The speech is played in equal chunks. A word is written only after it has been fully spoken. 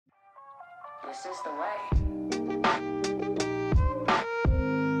this is the way.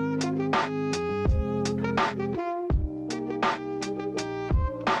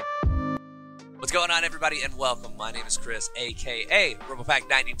 What's going on, everybody, and welcome. My name is Chris, a.k.a.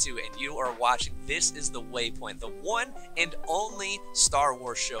 RoboPack92, and you are watching This is the Waypoint, the one and only Star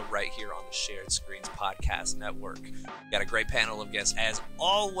Wars show right here on the Shared Screens Podcast Network. We got a great panel of guests. As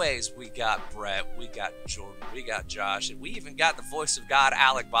always, we got Brett, we got Jordan, we got Josh, and we even got the voice of God,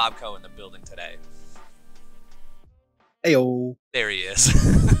 Alec Bobko, in the building today. Heyo. There he is.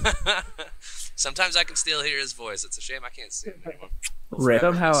 Sometimes I can still hear his voice. It's a shame I can't see him anymore. Rip.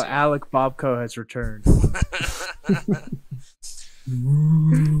 Somehow Alec Bobko has returned.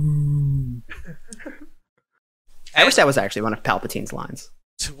 I wish that was actually one of Palpatine's lines.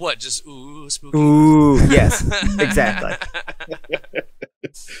 What? Just ooh, spooky. Ooh, yes, exactly.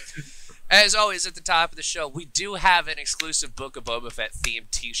 As always, at the top of the show, we do have an exclusive Book of Boba Fett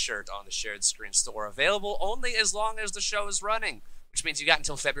themed t-shirt on the Shared Screen store, available only as long as the show is running, which means you got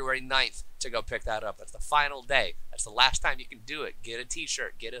until February 9th to go pick that up. That's the final day. That's the last time you can do it. Get a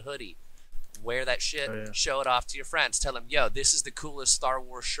t-shirt, get a hoodie, wear that shit, Show it off to your friends. Tell them, yo, this is the coolest Star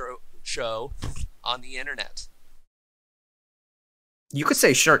Wars show on the internet. You could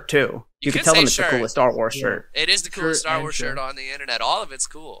say shirt, too. You could tell them it's the coolest Star Wars shirt. It is the coolest Star Wars shirt on the internet. All of it's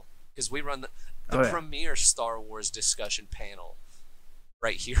cool. Because we run the premier Star Wars discussion panel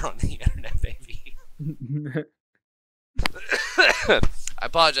right here on the internet, baby. I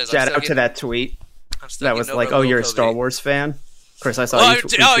apologize. Shout out to that tweet that was like, "Oh, you're a Star Wars fan." Chris, I saw you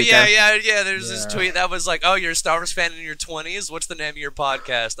tweet yeah. There's this tweet that was like, "Oh, you're a Star Wars fan in your 20s. What's the name of your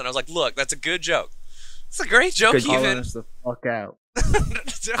podcast?" And I was like, "Look, that's a good joke. It's a great joke, even." Calling us the fuck out.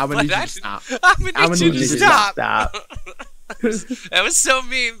 I'm gonna need you to stop. I'm gonna need you to stop. That was so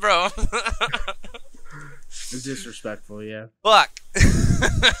mean, bro. It's disrespectful, yeah. Fuck.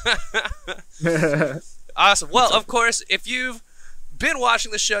 Awesome. Well, of course, if you've been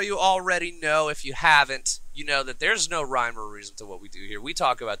watching the show, you already know. If you haven't, you know that there's no rhyme or reason to what we do here. We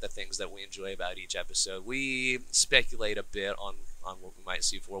talk about the things that we enjoy about each episode. We speculate a bit on what we might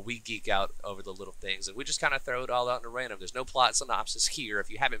see for. We geek out over the little things, and we just kind of throw it all out in a random. There's no plot synopsis here. If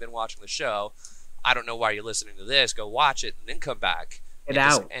you haven't been watching the show, I don't know why you're listening to this. Go watch it and then come back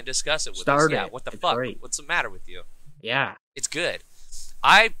and discuss it with us. Yeah, what the fuck? Great. What's the matter with you? Yeah. It's good.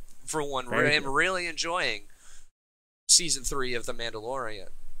 I, for one, am really enjoying Season 3 of The Mandalorian.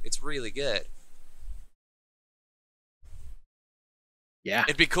 It's really good. Yeah.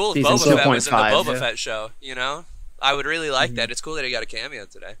 It'd be cool if Boba Fett was in the Boba Fett show, you know? I would really like that. It's cool that he got a cameo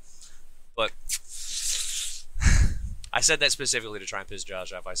today. But I said that specifically to try and piss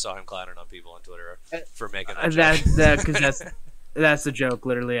Josh off. I saw him clouding on people on Twitter for making that joke. Because that's the joke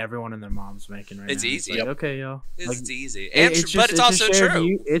literally everyone and their mom's making right now. It's easy. Like, okay, y'all. It's easy. But it's also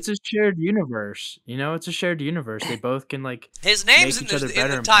true. It's a shared universe. You know, it's a shared universe. They both can, like, his name's in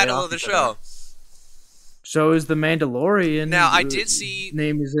the title of the show. So is the Mandalorian. Now, I did see...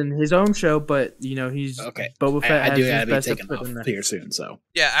 name is in his own show, but, you know, he's... Okay. Boba Fett I do have to be taken off here soon, so...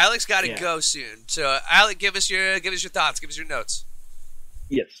 Yeah, Alex got to go soon. So, Alec, give us your thoughts. Give us your notes.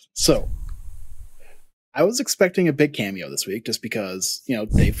 Yes. So, I was expecting a big cameo this week just because, you know,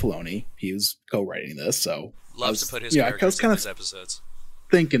 Dave Filoni, he was co-writing this, so... Loves to put his characters in his episodes.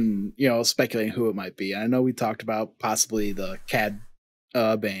 Thinking, you know, speculating who it might be. I know we talked about possibly the Cad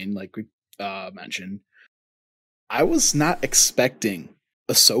Bane, like we mentioned. I was not expecting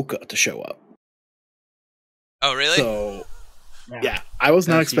Ahsoka to show up. Oh, really? So, yeah, I was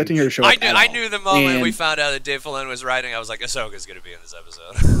not expecting her to show up. I knew the moment we found out that Dave Filoni was writing, I was like, Ahsoka's going to be in this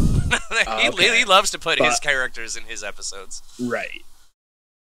episode. He loves to put his characters in his episodes. Right.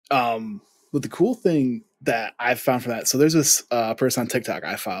 But the cool thing that I found from that, so there's this person on TikTok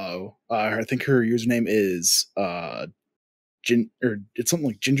I follow. I think her username is it's something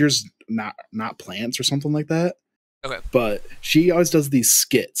like Ginger's not plants or something like that. Okay. But she always does these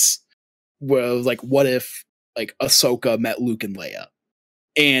skits where, like, what if, like, Ahsoka met Luke and Leia?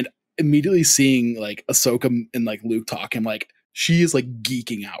 And immediately seeing, like, Ahsoka and, like, Luke talk, I'm like, she is, like,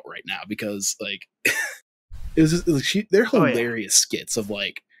 geeking out right now because, like, it was just, like, they're hilarious skits of,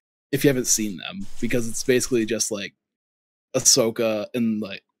 like, if you haven't seen them, because it's basically just, like, Ahsoka and,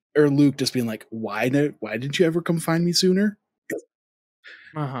 like, or Luke just being like, why didn't you ever come find me sooner?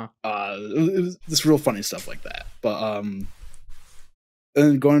 It was this real funny stuff like that. But and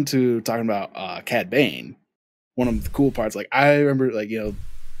then going to talking about Cad Bane, one of the cool parts, like I remember, like, you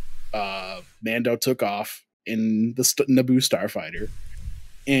know, Mando took off in the Naboo starfighter,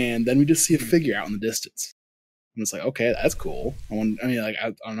 and then we just see a figure out in the distance. And it's like, okay, that's cool. I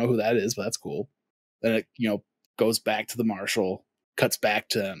don't know who that is, but that's cool. Then it, you know, goes back to the Marshal, cuts back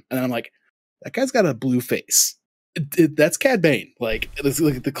to him, and then I'm like, that guy's got a blue face. That's Cad Bane. Like, it's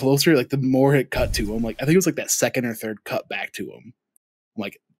like the closer, like the more it cut to him, like I think it was like that second or third cut back to him. I'm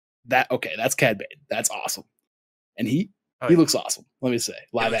like that. Okay, that's Cad Bane. That's awesome, and he looks awesome. Let me say,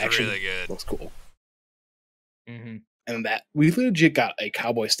 live action really good. looks cool. Mm-hmm. And that we legit got a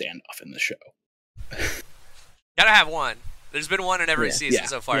cowboy standoff in the show. Gotta have one. There's been one in every season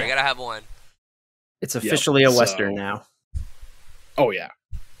so far. You gotta have one. It's officially a Western now. Oh yeah.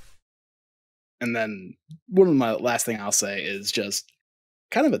 And then one of my last thing I'll say is just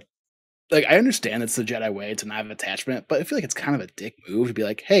kind of like I understand it's the Jedi way to not have attachment, but I feel like it's kind of a dick move to be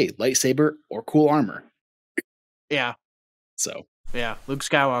like, hey, lightsaber or cool armor. Yeah. So yeah, Luke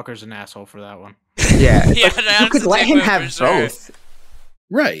Skywalker's an asshole for that one. Yeah, yeah, you could let him have both. Sure.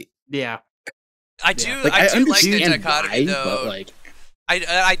 Right. Yeah. I do. Like, I do like the dichotomy why, though. But like,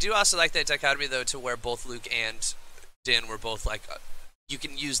 I do also like that dichotomy though, to where both Luke and Din were both like, you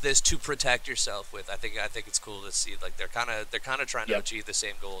can use this to protect yourself with. I think it's cool to see like they're kind of trying to achieve the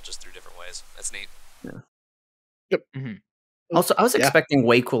same goal just through different ways. That's neat. Yeah. Yep. Mm-hmm. Also, I was expecting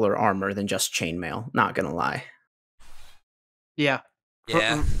way cooler armor than just chainmail. Not gonna lie. Yeah.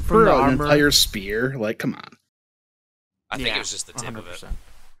 Yeah. For an entire spear, like, come on. I think it was just the tip 100%. of it.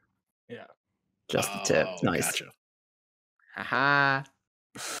 Yeah. Just the tip. Nice. Gotcha. Haha.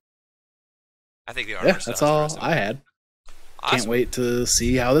 I think the armor. Yeah, that's all I had. Awesome. Can't wait to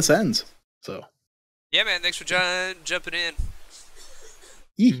see how this ends. So. Yeah, man. Thanks for jumping in.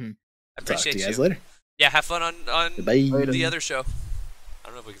 Mm-hmm. I appreciate Talk to you guys later. Yeah, have fun on Bye. the other show. I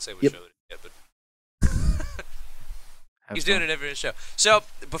don't know if we can say what show it is yet, but he's doing it every show. So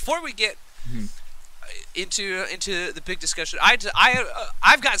before we get into the big discussion,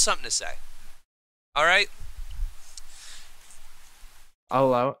 I've got something to say. All right. I'll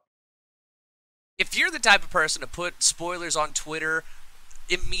allow it. If you're the type of person to put spoilers on Twitter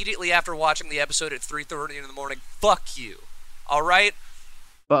immediately after watching the episode at 3:30 in the morning, fuck you. All right.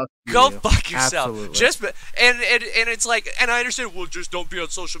 Go fuck yourself. Absolutely. Just and it's like, and I understand. Well, just don't be on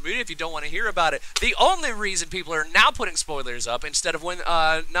social media if you don't want to hear about it. The only reason people are now putting spoilers up instead of when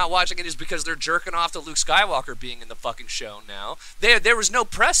not watching it is because they're jerking off to Luke Skywalker being in the fucking show now. There was no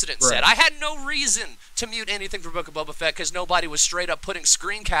precedent set. I had no reason to mute anything for Book of Boba Fett because nobody was straight up putting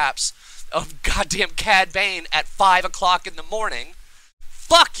screen caps of goddamn Cad Bane at 5 o'clock in the morning.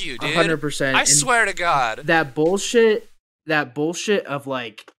 Fuck you, dude. 100%. I swear to God. That bullshit of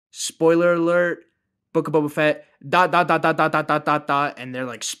like, spoiler alert, Book of Boba Fett, ... and they're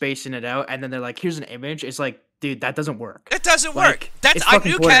like spacing it out, and then they're like, here's an image. It's like, dude, that doesn't work. It doesn't work. It's I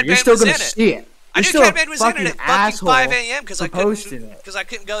knew Cad Bane was in it. See it. I knew Cad Bane was in it at fucking 5 a.m. because I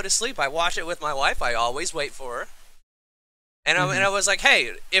couldn't go to sleep. I watch it with my wife. I always wait for her. And I was like,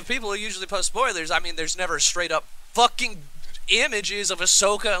 hey, if people usually post spoilers, I mean, there's never straight up fucking images of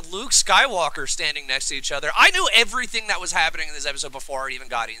Ahsoka and Luke Skywalker standing next to each other. I knew everything that was happening in this episode before I even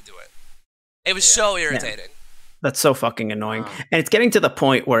got into it. It was so irritating. That's so fucking annoying. And it's getting to the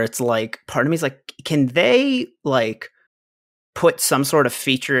point where it's like, part of me is like, can they like put some sort of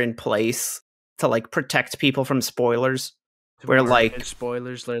feature in place to like protect people from spoilers? Where like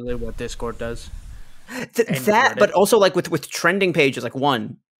spoilers, literally what Discord does. That, but also like with trending pages, like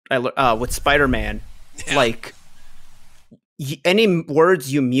with Spider-Man, like any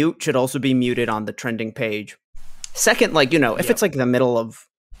words you mute should also be muted on the trending page. Second, like, if it's like the middle of,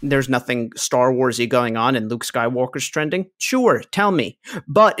 there's nothing Star Warsy going on and Luke Skywalker's trending, sure, tell me.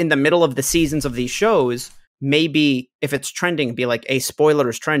 But in the middle of the seasons of these shows, maybe if it's trending, be like, a spoiler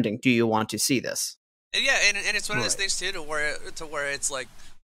is trending. Do you want to see this? Yeah, and it's one of those things too to where it's like,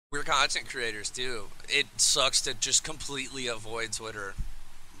 we're content creators too. It sucks to just completely avoid Twitter.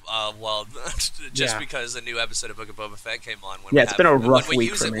 Because a new episode of Book of Boba Fett came on. It's been a rough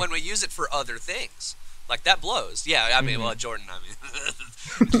week for me. When we use it for other things, like that blows. Yeah, I mean, well, Jordan,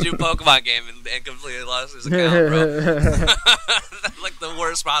 new Pokemon game and completely lost his account, bro. Like the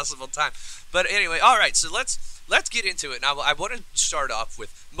worst possible time. But anyway, all right. So let's get into it. Now, I want to start off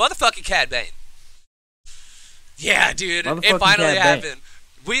with motherfucking Cad Bane. Yeah, dude, it finally happened.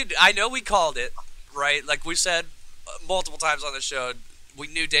 I know we called it, right? Like we said multiple times on the show, we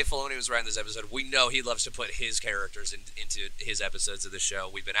knew Dave Filoni was writing this episode. We know he loves to put his characters into his episodes of the show.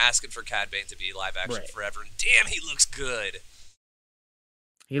 We've been asking for Cad Bane to be live action forever, and damn, he looks good.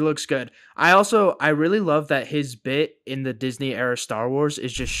 He looks good. I really love that his bit in the Disney era Star Wars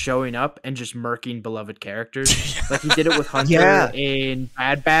is just showing up and just murking beloved characters. Like he did it with Hunter in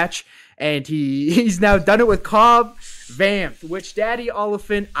Bad Batch, and he's now done it with Cobb Vanth, which Daddy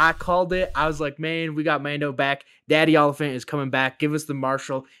Oliphant, I called it. I was like, man, we got Mando back. Daddy Oliphant is coming back. Give us the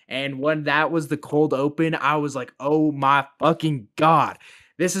Marshal. And when that was the cold open, I was like, oh my fucking God,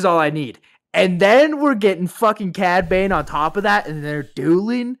 this is all I need. And then we're getting fucking Cad Bane on top of that, and they're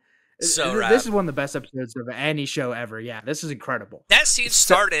dueling. So This is one of the best episodes of any show ever. Yeah, this is incredible. That scene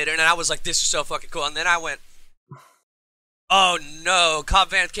started, and I was like, "This is so fucking cool." And then I went, "Oh no, Cobb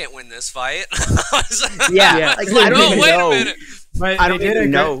Vanth can't win this fight." Yeah. Like, I don't oh, even wait know. a minute. But I don't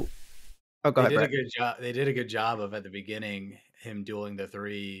even know. Oh, go They ahead, did a Brett. good job. They did a good job of at the beginning him dueling the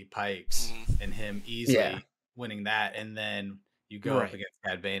 3 pikes and him easily winning that, and then you go up against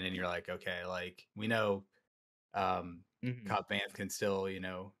Cad Bane, and you're like, okay, like we know, Cobb Vanth can still,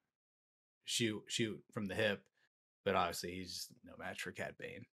 shoot from the hip, but obviously he's no match for Cad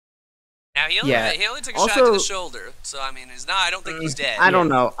Bane. Now he only took a shot to the shoulder, so I mean, I don't think he's dead. I don't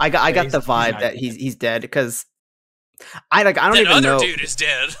know. I got the vibe that he's dead because I don't even know. That other dude is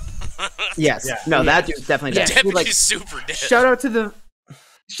dead. Yes. Yeah. No, that dude's definitely dead. Deputy's super dead. Shout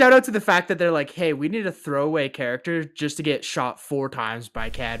out to the fact that they're like, hey, we need a throwaway character just to get shot 4 times by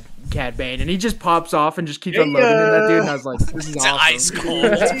Cad Bane, and he just pops off and just keeps unloading in that dude. And I was like, this is awesome. Ice cold,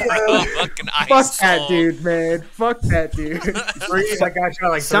 bro. Fucking ice cold. Fuck that dude, man. Fuck that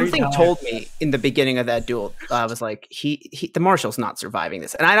dude. Something told me in the beginning of that duel. I was like, the Marshal's not surviving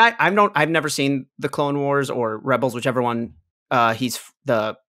this, and I've never seen the Clone Wars or Rebels, whichever one.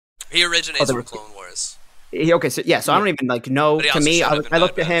 He originates from Clone Wars. Okay, so I don't even know. To me, I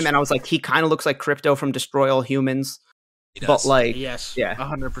looked at him and I was like, he kind of looks like Crypto from Destroy All Humans. He does. But like, yes, yeah,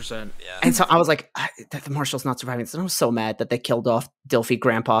 100%. Yeah. And so I was like, the Marshal's not surviving this. And I was so mad that they killed off Dilfy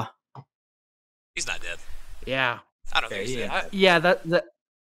Grandpa. He's not dead. Yeah, I don't think he's dead. Yeah,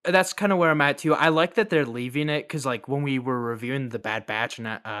 that's kind of where I'm at too. I like that they're leaving it because like when we were reviewing the Bad Batch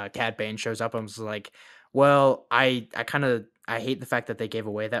and Cad Bane shows up, I was like, well, I hate the fact that they gave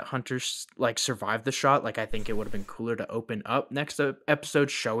away that Hunter survived the shot. Like I think it would have been cooler to open up next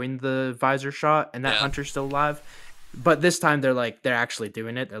episode showing the visor shot and that Hunter's still alive. But this time they're actually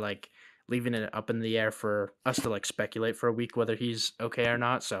doing it. They're like leaving it up in the air for us to speculate for a week whether he's okay or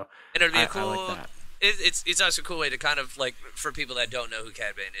not. So and it'd be cool. I like that. It's also a cool way to kind of for people that don't know who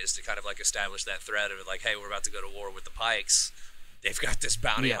Cad Bane is to kind of establish that threat of hey, we're about to go to war with the Pikes. They've got this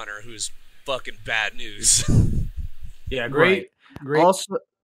bounty hunter who's fucking bad news. Yeah, great. Also,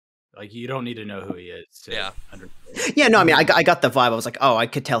 you don't need to know who he is. Yeah, no, I mean, I got the vibe. I was like, oh, I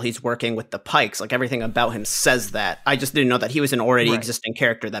could tell he's working with the Pikes. Everything about him says that. I just didn't know that he was an already existing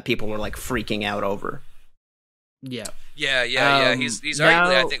character that people were freaking out over. Yeah. He's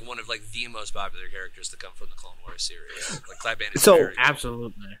arguably, I think, one of the most popular characters to come from the Clone Wars series. Cad Bane is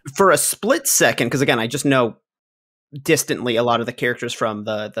absolutely. For a split second, because again, I just know distantly a lot of the characters from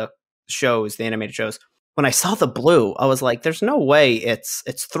the shows, the animated shows. When I saw the blue, I was like, "There's no way it's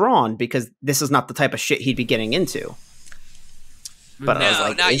Thrawn because this is not the type of shit he'd be getting into." But I was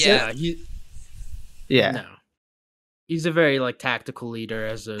like, not yet. No. He's a very tactical leader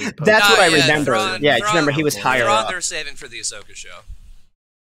as a. That's what I remember. Thrawn, remember he was higher up. They're saving for the Ahsoka show.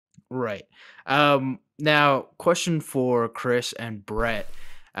 Right. Now, question for Chris and Brett.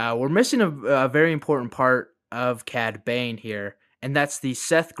 We're missing a very important part of Cad Bane here. And that's the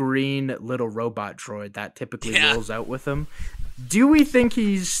Seth Green little robot droid that typically rolls out with him. Do we think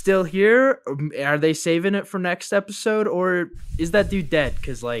he's still here? Are they saving it for next episode? Or is that dude dead?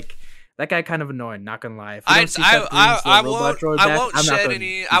 Because, that guy kind of annoying, not gonna lie. I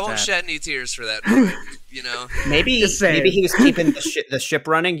won't shed any tears for that droid, Maybe he was keeping the ship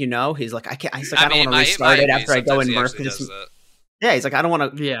running, He's like, I don't want to restart it after I go and murk this. Yeah, he's like, I don't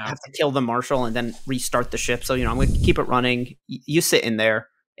want to have to kill the Marshal and then restart the ship. So, I'm going to keep it running. You sit in there.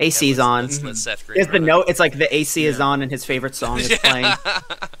 AC's on. Let Seth Green There's the note. It's like the AC is on and his favorite song is playing.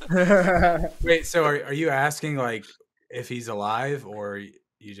 Wait, so are you asking, if he's alive or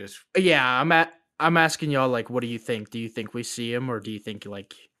you just... Yeah, I'm asking y'all, what do you think? Do you think we see him or do you think, he's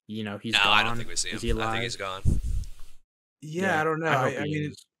gone? No, I don't think we see him. Is he alive? I think he's gone. Yeah, I don't know. I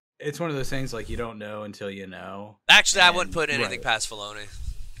mean... It's one of those things you don't know until you know. Actually, I wouldn't put anything past Filoni.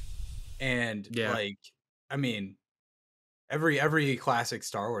 And I mean, every classic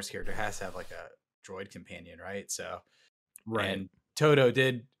Star Wars character has to have a droid companion, right? So, and Toto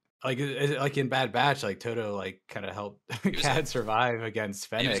did in Bad Batch, Toto kind of helped Cad survive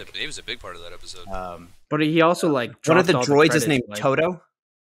against Fennec. He was a big part of that episode. But he also one of the droids is named Toto.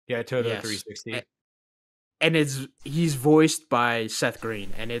 Yeah, Toto 360. And he's voiced by Seth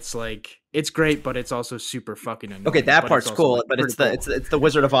Green, and it's great, but it's also super fucking annoying. Okay, that part's cool, but it's the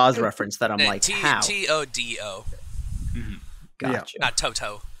Wizard of Oz reference that I'm like, how? Todo. Gotcha. Not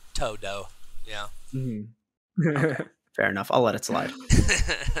Toto. Todo. Yeah. Mm-hmm. Fair enough. I'll let it slide.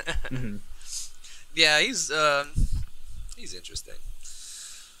 Yeah, he's interesting.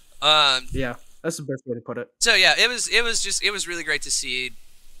 Yeah, that's the best way to put it. So yeah, it was really great to see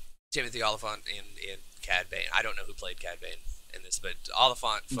Timothy Oliphant and Cad Bane. I don't know who played Cad Bane in this, but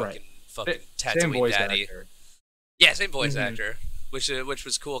Oliphant fucking same Tatooine voice daddy. actor. Yeah, same voice actor, which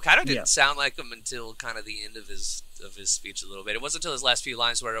was cool. Kind of didn't Yeah. sound like him until kind of the end of his speech a little bit. It wasn't until his last few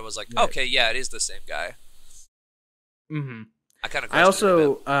lines where I was like, Right. okay, yeah, it is the same guy. Mm-hmm. I kind of. I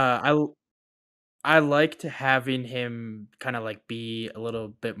also I liked having him kind of like be a little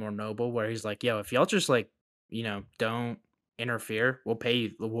bit more noble, where he's like, "Yo, if y'all just like don't interfere, we'll pay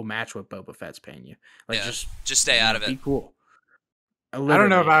you. We'll match what Boba Fett's paying you. Like Yeah, just stay out of be it. cool." I don't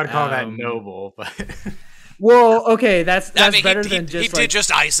know if I would call that Literally, noble, but Well, okay, that's I mean, better he than just he like, did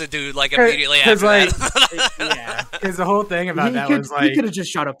just ice a dude like 'Cause- immediately 'cause, after like, that. yeah. because the whole thing about that was he like could have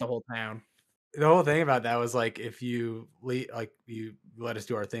just shot up the whole town. the whole thing about that was like if you you let us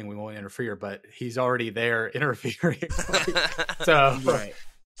do our thing, we won't interfere. But he's already there interfering. Like, so Right.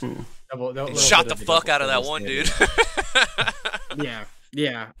 Shot the fuck out of that one dude.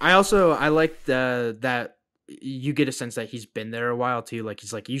 Yeah. I like that you get a sense that he's been there a while too. Like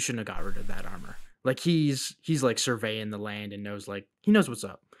he's like, you shouldn't have got rid of that armor. Like he's like surveying the land and knows he knows what's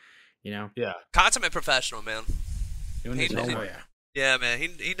up. Yeah, Consummate professional, man. doing He- his he- homework. Yeah, man.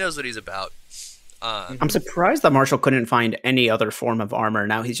 He knows what he's about. I'm surprised that Marshall couldn't find any other form of armor.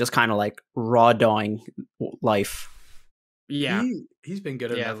 Now he's just kind of like raw dawing life. Yeah. He's been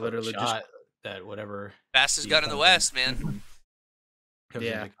good Yeah, enough. literally Literally, just- shot that whatever. Fastest gun in the West, man. comes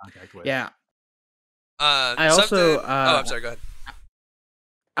Yeah. into contact with. Yeah. I also, I'm sorry. Go ahead.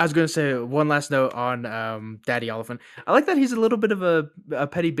 I was gonna say one last note on Daddy Elephant. I like that he's a little bit of a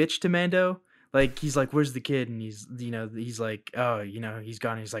petty bitch to Mando. Like he's like, "Where's the kid?" And he's he's like, "Oh, he's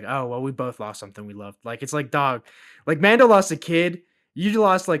gone." He's like, "Oh, well, we both lost something we loved." Like it's like, dog, like Mando lost a kid. You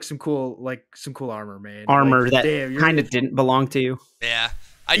lost like some cool armor, man. Armor Like, that damn, you're kind of really- didn't belong to you. Yeah,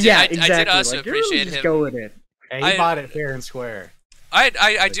 I did. Yeah, I exactly. did also Like, you're really appreciate just him. going in. Hey, he I- bought it fair and square.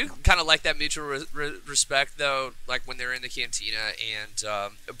 I do kind of like that mutual respect though, like when they're in the cantina, and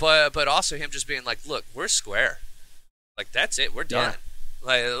but also him just being like, look, we're square, like that's it, we're done.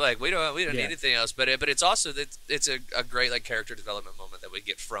 Like we don't need anything else. But it's also that it's a great like character development moment that we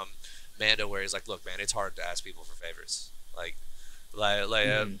get from Mando, where he's like, look, man, it's hard to ask people for favors. Like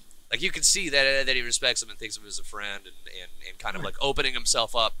you can see that he respects him and thinks of him as a friend, and kind of like opening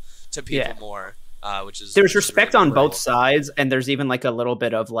himself up to people more. Which is There's respect really on cool. both sides, and there's even like a little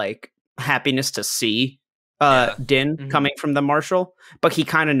bit of like happiness to see Din coming from the Marshal, but he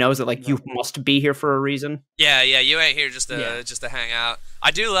kind of knows that like you must be here for a reason. Yeah, you ain't here just to hang out. I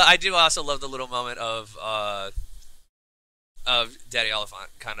do also love the little moment of Daddy Oliphant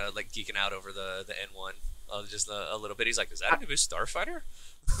kind of like geeking out over the N1 just a little bit. He's like, "Is that a new Starfighter?"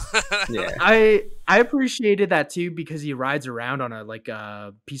 Yeah. I appreciated that too because he rides around on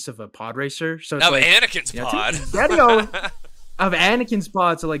a piece of a pod racer. So it's No, like Anakin's pod. Daddy of Anakin's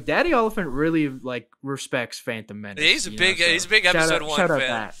pod. So like Daddy Elephant really like respects Phantom Menace. He's a big so episode one shout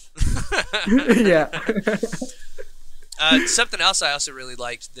fan. out that. Yeah. Something else I also really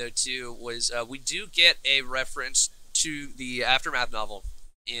liked though too was we do get a reference to the Aftermath novel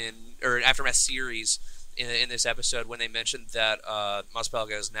Aftermath series in this episode when they mentioned that Mos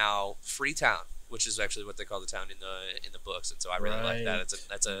Pelga is now Freetown, which is actually what they call the town in the books, and so I really like that.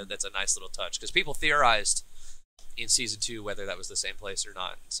 That's a nice little touch because people theorized in season 2 whether that was the same place or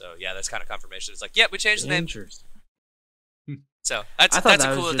not. So yeah, that's kind of confirmation. It's like, yeah, we changed the name. Interesting. So I that's thought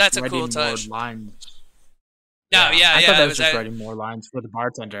a cool touch. Lines. No, I thought that it was just writing more lines for the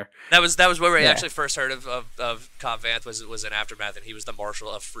bartender. That was where we actually first heard of Cobb Vanth was in Aftermath, and he was the Marshal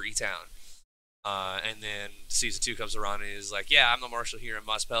of Freetown. And then season 2 comes around, and he's like, "Yeah, I'm the Marshal here in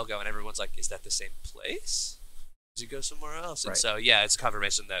Mos Pelga," and everyone's like, "Is that the same place? Does he go somewhere else?" And so yeah, it's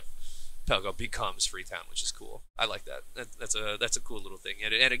confirmation that Pelga becomes Freetown, which is cool. I like that. That's a cool little thing.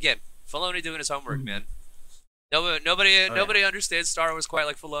 And again, Filoni doing his homework, man. Nobody understands Star Wars quite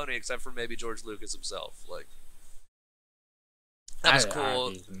like Filoni, except for maybe George Lucas himself. Like that was cool.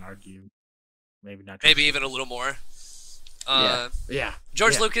 I'd even argue, maybe not. Maybe even a little more. Yeah.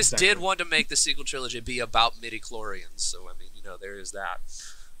 George Lucas exactly. did want to make the sequel trilogy be about midi-chlorians, so I mean, there is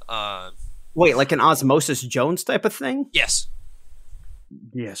that. Wait, like an Osmosis Jones type of thing? Yes,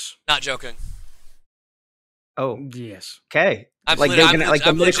 Yes. not joking. Oh, Yes. okay. I'm Like lit- they're I'm gonna, lit- like the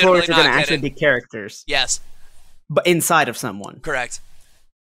I'm legitimately midichlorians are gonna not actually kidding. be characters, Yes, but inside of someone. correct.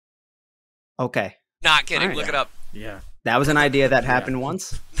 Okay, Not kidding. Alright. Look it up. Yeah. that was an idea that happened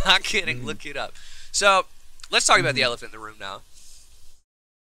once. Not kidding. Look it up. So let's talk about the elephant in the room now,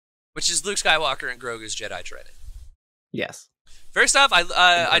 which is Luke Skywalker and Grogu's Jedi training. Yes. First off,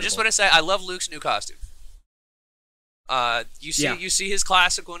 I just want to say I love Luke's new costume. You see his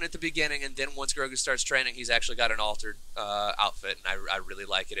classic one at the beginning, and then once Grogu starts training, he's actually got an altered outfit, and I really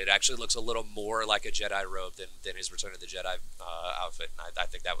like it. It actually looks a little more like a Jedi robe than his Return of the Jedi outfit, and I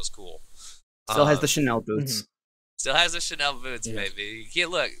think that was cool. Still has the Chanel boots. Mm-hmm. Still has the Chanel boots, baby. You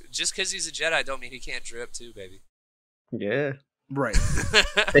can't, look, just because he's a Jedi don't mean he can't drip too, baby. Yeah. Right.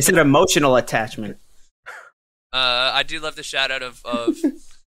 They said emotional attachment. I do love the shout out of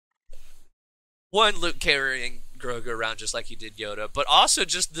one, Luke carrying Grogu around just like he did Yoda, but also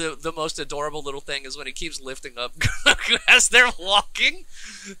just the most adorable little thing is when he keeps lifting up Grogu as they're walking.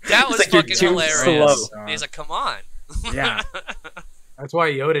 That was like fucking hilarious. Slow. He's like, come on. Yeah. That's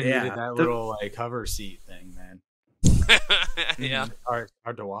why Yoda needed that little like hover seat thing, man. Yeah. Hard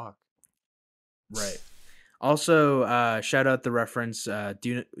to walk. Right. Also, shout out the reference,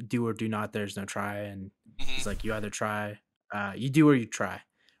 do or do not, there's no try, and he's like, you either try, you do or you try,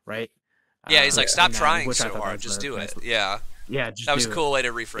 right? Yeah, he's like, stop trying so hard, just do it. Yeah. Yeah, just that was a cool way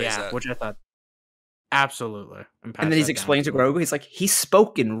to rephrase that. Which I thought, absolutely. And then he's explaining to Grogu, he's like, he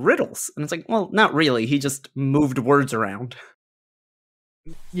spoke in riddles. And it's like, well, not really. He just moved words around.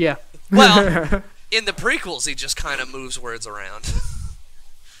 Yeah. Well, in the prequels, he just kind of moves words around.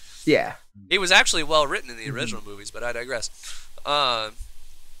 Yeah. He was actually well written in the original movies, but I digress. I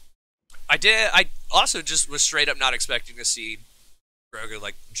also just was straight up not expecting to see Grogu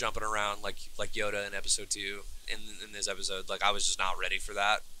like jumping around like Yoda in episode 2 in this episode. Like, I was just not ready for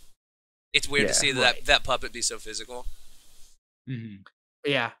that. It's weird to see that puppet be so physical. Mm-hmm.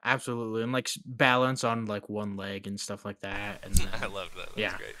 Yeah, absolutely, and like balance on like one leg and stuff like that. And I loved that.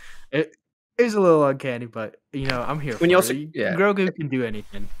 That was great. It was a little uncanny, but I'm here. When for you also, it. Grogu can do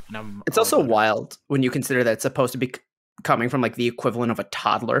anything, and It's also wild when you consider that it's supposed to be coming from like the equivalent of a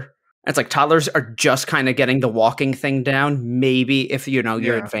toddler. It's like toddlers are just kind of getting the walking thing down. Maybe if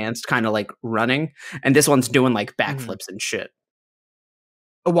you're advanced, kind of like running, and this one's doing like backflips and shit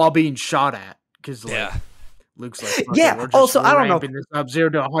while being shot at. Because Luke's like, yeah. We're just also, I don't know. This up 0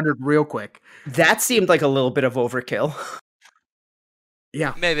 to 100 real quick. That seemed like a little bit of overkill.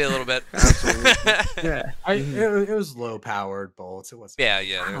 Yeah, maybe a little bit. Absolutely. Yeah, it was low powered bolts. It was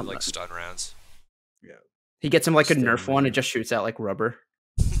they were like stun rounds. Yeah, he gets him like a Nerf one. It just shoots out like rubber.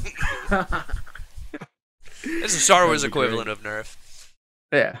 It's a Star Wars equivalent of Nerf.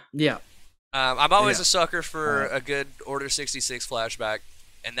 Yeah. I'm always a sucker for a good Order 66 flashback,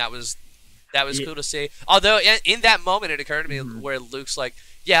 and that was cool to see. Although in that moment, it occurred to me where Luke's like,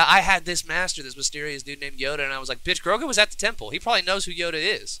 "Yeah, I had this master, this mysterious dude named Yoda," and I was like, "Bitch, Grogu was at the temple. He probably knows who Yoda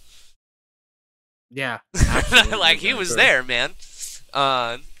is." Yeah, like he was there, man.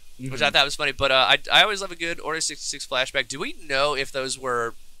 Which I thought was funny. But I always love a good Order 66 flashback. Do we know if those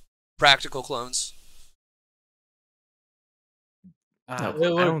were practical clones? I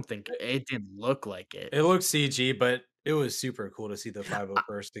don't think it didn't look like it. It looked CG, but it was super cool to see the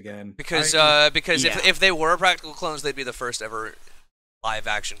 501st again. Because if they were practical clones, they'd be the first ever live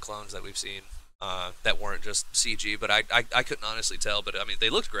action clones that we've seen that weren't just CG. But I couldn't honestly tell. But I mean, they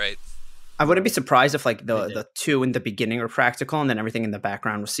looked great. I wouldn't be surprised if like the two in the beginning were practical and then everything in the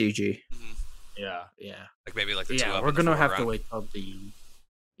background was CG. Mm-hmm. Yeah. Like maybe like the two up we're in gonna the have to foreground.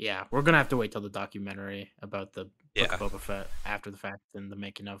 we're gonna have to wait till the documentary about the Book of Yeah. Boba Fett after the fact and the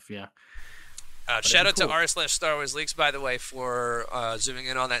making of. Shout out to r/Star Wars Leaks, by the way, for zooming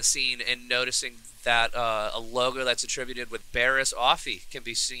in on that scene and noticing that a logo that's attributed with Barriss Offee can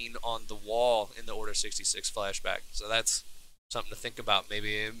be seen on the wall in the Order 66 flashback. So that's something to think about.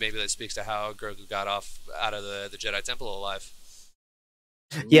 Maybe that speaks to how Grogu got out of the Jedi Temple alive.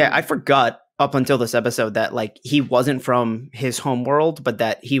 Yeah, I forgot up until this episode that like he wasn't from his home world, but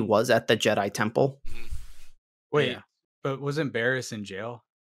that he was at the Jedi Temple. Mm-hmm. Wait, but wasn't Barriss in jail?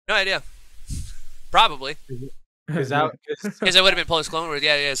 No idea. Probably. Because it would have been post Clone Wars.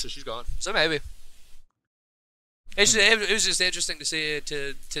 Yeah. So she's gone. So maybe. It was just interesting to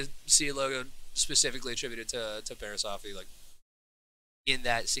see a logo specifically attributed to Barriss Offee, like in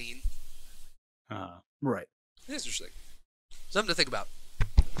that scene. Right. It's interesting. Something to think about.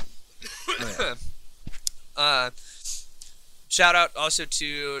 Shout out also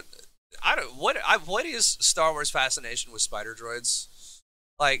to what is Star Wars fascination with spider droids?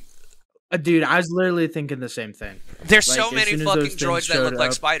 Like, dude, I was literally thinking the same thing. There's Like, so as many soon as fucking those things droids that look showed like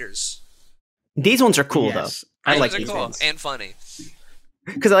up- spiders. These ones are cool Yes. though. I like Those are these cool ones and funny.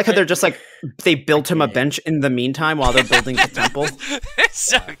 because I like how they're just like they built him a bench in the meantime while they're building the temple. It's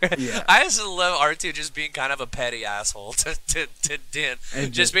so good. Yeah. I just love R2 just being kind of a petty asshole to Din. And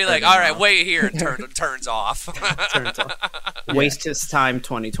Just just be like, turning all right, off. wait here, and turns off. Turns off. Waste his time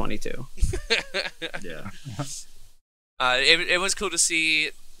 2022. Yeah. It was cool to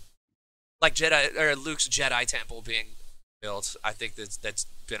see like Luke's Jedi temple being built. I think that's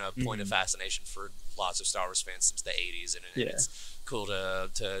been a point of fascination for lots of Star Wars fans since the 80s, and it's cool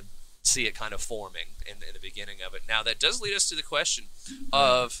to see it kind of forming in the beginning of it. Now, that does lead us to the question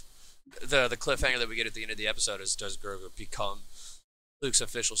of the cliffhanger that we get at the end of the episode is, does Grogu become Luke's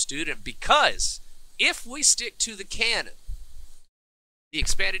official student? Because if we stick to the canon, the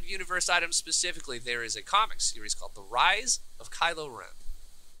expanded universe item specifically, there is a comic series called The Rise of Kylo Ren,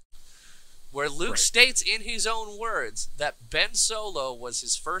 where Luke states in his own words that Ben Solo was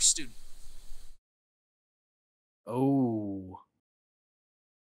his first student. Oh.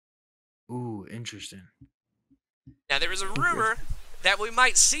 Ooh, interesting. Now, there is a rumor that we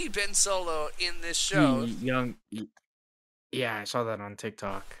might see Ben Solo in this show. Yeah, I saw that on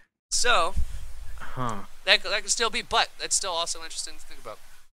TikTok. So, that could still be, but that's still also interesting to think about.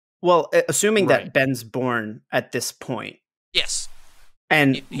 Well, assuming that Ben's born at this point. Yes.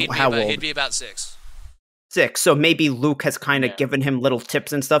 And how old? He'd be about 6. 6. So maybe Luke has kind of given him little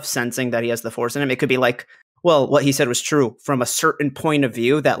tips and stuff, sensing that he has the Force in him. It could be like, well, what he said was true from a certain point of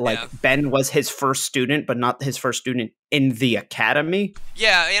view, that like Ben was his first student, but not his first student in the academy.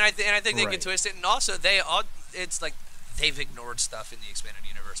 Yeah, and I think they can twist it, and also it's like they've ignored stuff in the expanded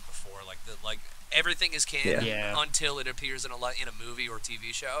universe before, like everything is canon until it appears in a movie or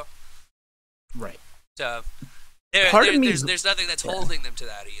TV show. Right. So there's nothing that's holding them to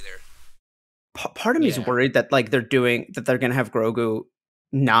that either. Part of me is worried that like they're gonna have Grogu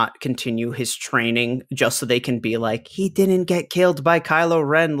not continue his training just so they can be like, he didn't get killed by Kylo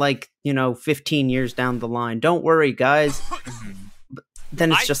Ren 15 years down the line. Don't worry, guys. But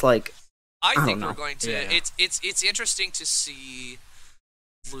then it's just like, I think we're going to. Yeah. It's interesting to see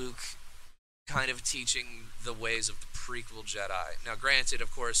Luke kind of teaching the ways of the prequel Jedi. Now, granted,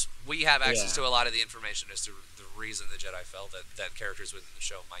 of course, we have access to a lot of the information as to the reason the Jedi felt that characters within the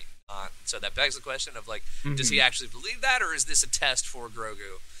show might not. So that begs the question of does he actually believe that, or is this a test for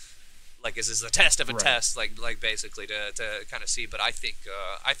Grogu? Like, is this a test of a test? Like basically to kind of see. But I think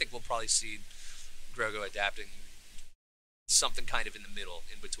we'll probably see Grogu adapting something kind of in the middle,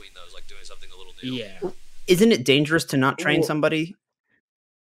 in between those, like doing something a little new. Yeah. Isn't it dangerous to not train somebody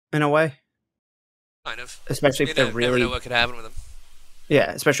in a way? Kind of. Especially if they're really... never know what could happen with them.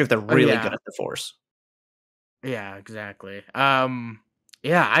 Yeah, especially if they're really good at the Force. Yeah, exactly. I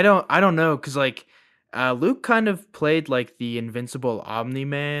don't know, because Luke kind of played like the invincible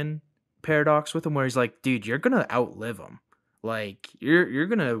Omni-Man paradox with him, where he's like, dude, you're gonna outlive him. Like, you're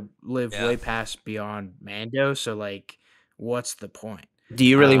gonna live way past beyond Mando, so like, what's the point? Do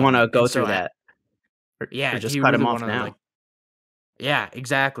you really want to go through that? Or just cut him off now? Yeah,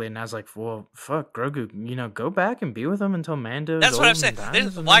 exactly. And I was like, well, fuck, Grogu, go back and be with him until Mando. That's what I'm saying.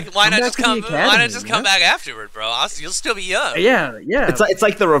 Why not just come back afterward, bro? You'll still be young. Yeah. It's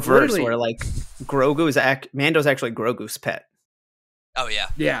like the reverse, where like Mando's actually Grogu's pet. Oh yeah.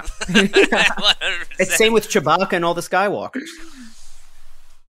 Yeah. 100%. It's same with Chewbacca and all the Skywalkers.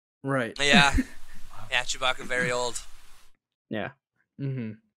 Right. Yeah. Yeah, Chewbacca very old. Yeah.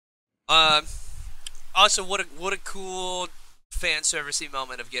 Mm-hmm. Also, what a cool fan servicey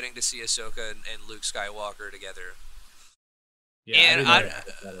moment of getting to see Ahsoka and Luke Skywalker together. Yeah, and I didn't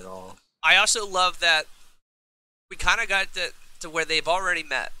like that at all. I also love that we kind of got to where they've already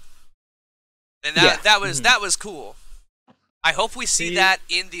met, and that was cool. I hope we see that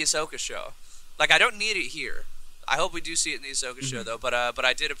in the Ahsoka show. Like, I don't need it here. I hope we do see it in the Ahsoka show, though. But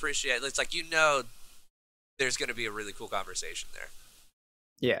I did appreciate. It's like, there's going to be a really cool conversation there.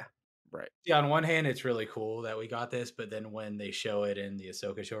 Yeah. Right. Yeah, on one hand, it's really cool that we got this, but then when they show it in the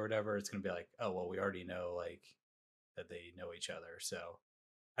Ahsoka show or whatever, it's going to be like, oh, well, we already know, like, that they know each other. So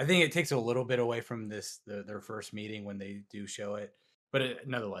I think it takes a little bit away from their first meeting when they do show it. But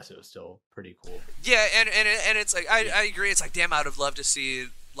nonetheless, it was still pretty cool. Yeah, and it's like, I agree. It's like, damn, I would have loved to see,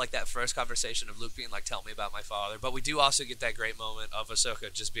 like, that first conversation of Luke being like, tell me about my father. But we do also get that great moment of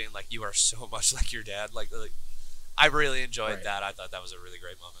Ahsoka just being like, you are so much like your dad. Like I really enjoyed that. I thought that was a really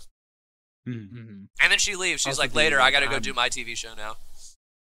great moment. Mm-hmm. And then she leaves. She's also like, later, I got to go do my TV show now.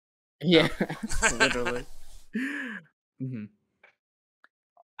 Yeah, literally. Mm-hmm.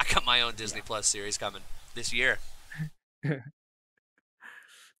 I got my own Disney Plus series coming this year. I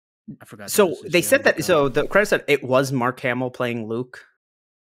forgot. So they said that. So the credit said it was Mark Hamill playing Luke.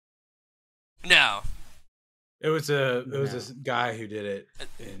 No, it was this guy who did it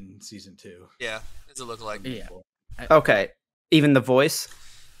in season 2. Yeah, it's a lookalike. Yeah. Okay, even the voice.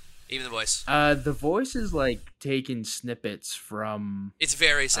 Even the voice. The voice is like taking snippets from. It's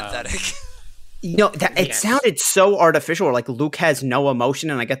very synthetic. It sounded so artificial. Like Luke has no emotion,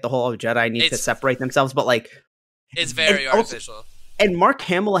 and I get the whole Jedi need to separate themselves, but like it's very artificial. And Mark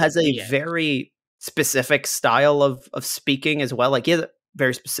Hamill has a very specific style of speaking as well. Like he has a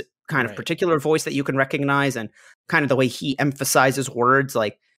very specific kind of particular voice that you can recognize, and kind of the way he emphasizes words.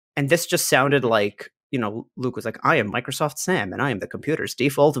 Like, and this just sounded like, you know, Luke was like, I am Microsoft Sam and I am the computer's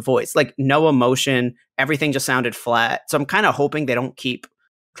default voice. Like no emotion, everything just sounded flat. So I'm kind of hoping they don't keep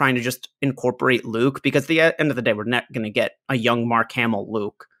trying to just incorporate Luke, because at the end of the day, we're not going to get a young Mark Hamill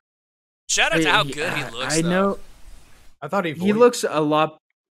Luke. Shout out to how good he looks. I know. I thought he looks a lot.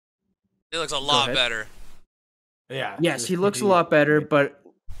 He looks a lot better. Yeah. Yes, he looks a lot better, but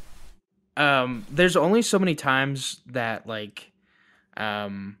there's only so many times that like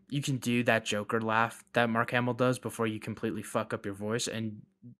you can do that Joker laugh that Mark Hamill does before you completely fuck up your voice, and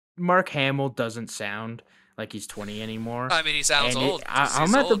Mark Hamill doesn't sound like he's 20 anymore. I mean, he sounds old.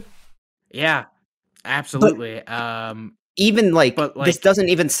 I'm at the yeah, absolutely. But, even like, this doesn't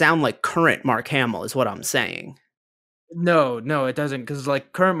even sound like current Mark Hamill, is what I'm saying. No, it doesn't, because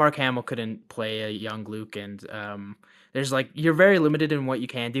like current Mark Hamill couldn't play a young Luke, and there's like, you're very limited in what you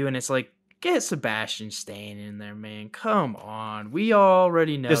can do, and it's like, get Sebastian Stan in there, man. Come on, we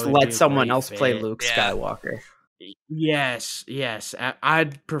already know. Just let someone else play Luke Skywalker. Yes,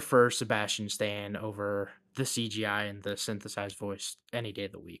 I'd prefer Sebastian Stan over the CGI and the synthesized voice any day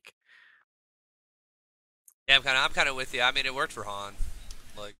of the week. Yeah, I'm kind of with you. I mean, it worked for Han.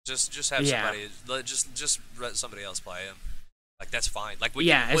 Like, just have somebody, just let somebody else play him. Like, that's fine. Like, we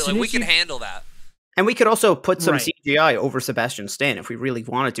can handle that. And we could also put some CGI over Sebastian Stan if we really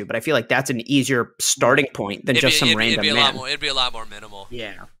wanted to, but I feel like that's an easier starting point than just some random man. It'd be a lot more minimal.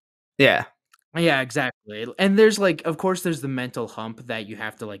 Yeah, exactly. And there's like, of course, there's the mental hump that you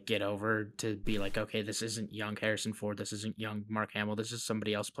have to like get over to be like, okay, this isn't young Harrison Ford, this isn't young Mark Hamill, this is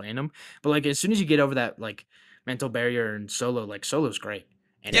somebody else playing him. But like, as soon as you get over that like mental barrier in Solo, like Solo's great.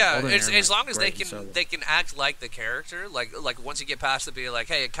 And as long as they can act like the character, like once you get past the be like,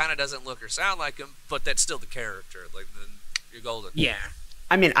 hey, it kind of doesn't look or sound like him, but that's still the character. Like, then you're golden. Yeah.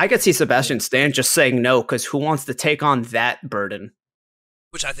 I mean, I could see Sebastian Stan just saying no, because who wants to take on that burden?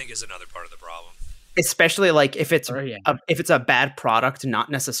 Which I think is another part of the problem. Especially like if it's a bad product,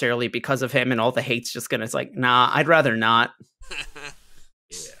 not necessarily because of him, and all the hate's just gonna, it's like, nah, I'd rather not.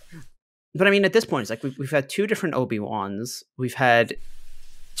 But I mean, at this point, it's like we've had 2 different Obi-Wans, we've had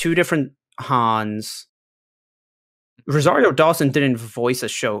 2 different Hans. Rosario Dawson didn't voice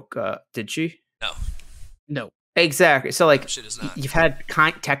Ahsoka, did she? No. Exactly. So like, she does not. You've had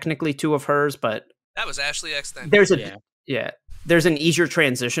technically 2 of hers, but that was Ashley Eckstein. There's there's an easier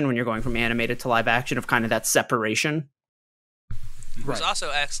transition when you're going from animated to live action of kind of that separation. It was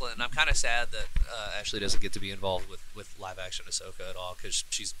also excellent, and I'm kind of sad that Ashley doesn't get to be involved with live action Ahsoka at all, because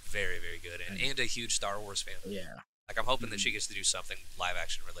she's very, very good and a huge Star Wars fan. Yeah. Like, I'm hoping that she gets to do something live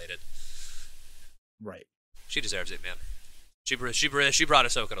action related. Right. She deserves it, man. She brought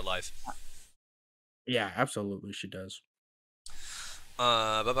Ahsoka to life. Yeah, absolutely, she does.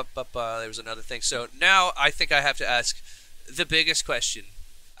 There was another thing. So now I think I have to ask the biggest question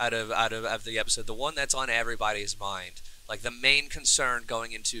out of the episode, the one that's on everybody's mind, like the main concern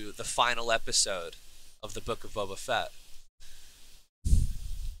going into the final episode of the Book of Boba Fett.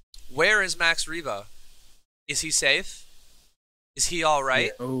 Where is Max Rebo? Is he safe? Is he all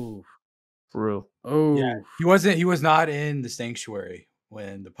right? Yeah. Oh, true. Oh, yeah. He was not in the sanctuary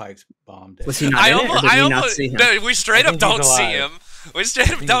when the Pikes bombed it. Was he not in it, or did we not see him? No, we straight up don't see him. We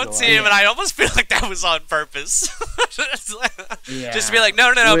straight up don't see him, and I almost feel like that was on purpose. Just to be like,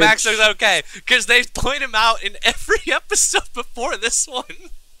 no, Max is okay, because they point him out in every episode before this one.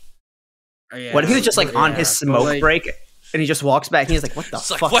 Yeah. What if he was just like on his smoke break? And he just walks back and he's like, what the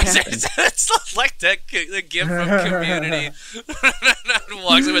fuck happened? It's like the gift from Community.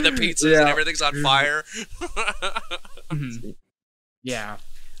 Walks in with the pizzas and everything's on fire. Yeah.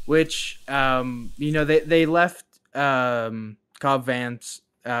 Which, they left Cobb Vanth's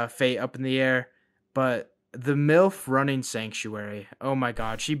fate up in the air, but the MILF running Sanctuary, oh my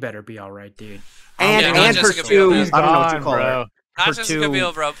god, she better be alright, dude. And her 2, I don't know what to call her. Not Jessica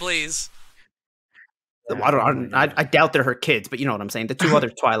Biel, bro, please. I doubt they're her kids, but you know what I'm saying. The 2 other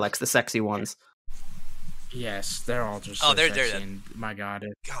Twi'leks, the sexy ones. Yes, they're all just they're sexy. My god,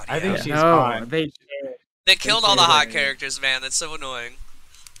 I think she's fine. They killed all the hot characters, man. That's so annoying.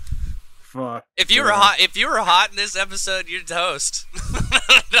 Fuck. If you were hot in this episode, you're toast.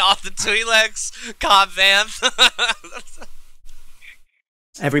 All the Twi'leks, Cobb Vanth.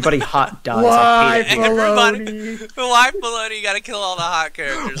 Everybody hot dies. Why Filoni? You gotta kill all the hot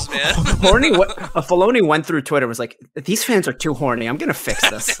characters, man. Filoni went through Twitter, was like, these fans are too horny. I'm gonna fix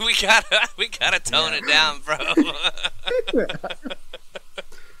this. we gotta tone it down, bro.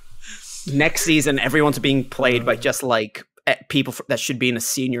 Next season, everyone's being played by just like people that should be in a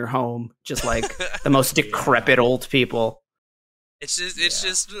senior home, just like the most decrepit old people. It's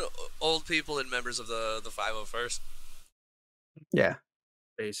just old people and members of the 501st. Yeah,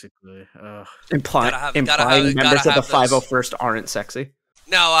 basically. Implying members of the 501st aren't sexy.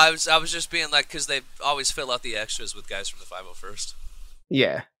 No, I was just being like, because they always fill out the extras with guys from the 501st.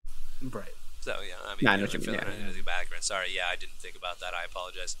 Yeah, right. So yeah, I mean, I know what you mean. The background. Sorry, yeah, I didn't think about that. I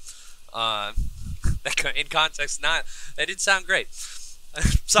apologize. In context, that didn't sound great.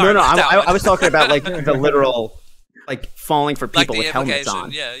 Sorry. No, I was talking about like the literal, like falling for people like with helmets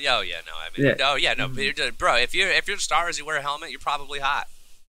on. Yeah, no, I mean, bro, if you're Star Wars, you wear a helmet, you're probably hot.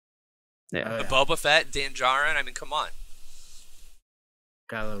 Yeah. Boba Fett, Din Djarin, I mean, come on.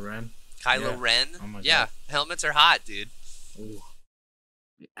 Kylo Ren. Oh my God. Helmets are hot, dude. Ooh.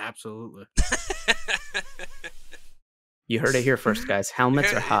 Absolutely. You heard it here first, guys.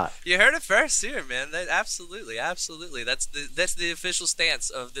 Helmets are hot. You heard it first here, man. Absolutely. That's the official stance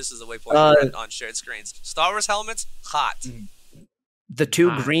of This Is the Waypoint on shared screens. Star Wars helmets, hot. The two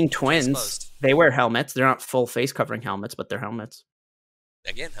green twins, they wear helmets. They're not full face covering helmets, but they're helmets.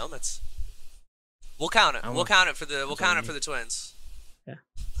 Again, helmets. We'll count it. We'll count it for the twins. Yeah.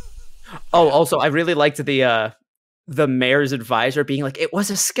 Oh, also, I really liked the mayor's advisor being like, it was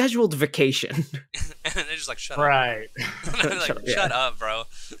a scheduled vacation. And they're just like, shut right. up. Like, shut up, bro.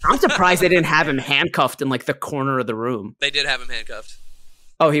 I'm surprised they didn't have him handcuffed in like the corner of the room. They did have him handcuffed.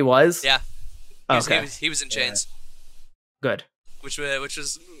 Oh, he was? Yeah. Okay. He was in chains. Good. Which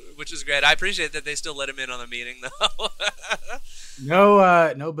is great. I appreciate that they still let him in on the meeting though. No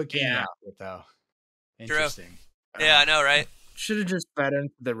bikini outfit though. Interesting. Yeah, I know, right? Should have just fed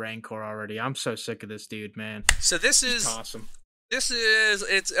into the Rancor already. I'm so sick of this dude, man. So this is awesome.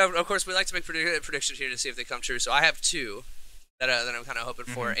 It's of course we like to make predictions here to see if they come true. So I have two that I'm kind of hoping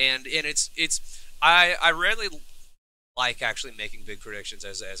for, and I rarely like actually making big predictions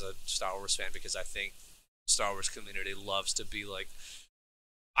as a Star Wars fan, because I think the Star Wars community loves to be like,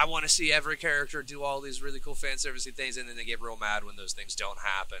 I want to see every character do all these really cool fan servicey things, and then they get real mad when those things don't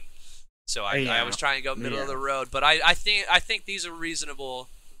happen. So I was trying to go middle of the road, but I think these are reasonable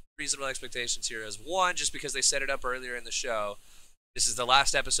expectations here. As one, just because they set it up earlier in the show, this is the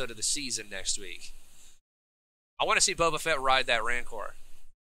last episode of the season next week. I want to see Boba Fett ride that Rancor.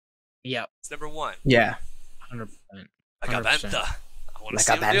 Yep, it's number one. Yeah, 100%. Like a Bantha. I want to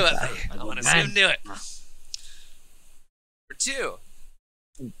see him do it. I want to see him do it. Number two,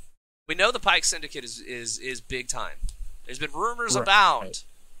 we know the Pike Syndicate is big time. There's been rumors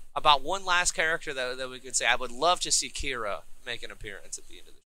about one last character that we could say. I would love to see Kira make an appearance at the end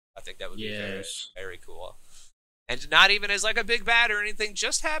of the show. I think that would be very, very cool. And not even as like a big bad or anything,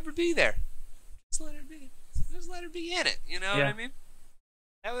 just have her be there. Just let her be. Just let her be in it. You know what I mean?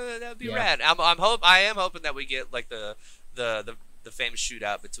 That would be rad. I am hoping that we get like the famous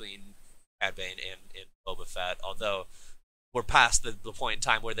shootout between Cad Bane and Boba Fett. Although we're past the point in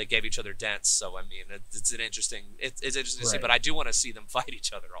time where they gave each other dents, so I mean it's interesting to see. But I do want to see them fight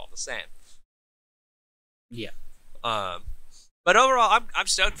each other all the same. Yeah. But overall, I'm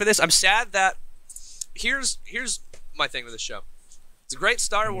stoked for this. I'm sad that here's my thing with the show. It's a great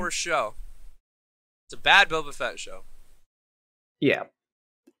Star Wars show. It's a bad Boba Fett show. Yeah.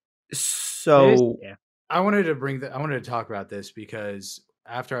 So I wanted to talk about this because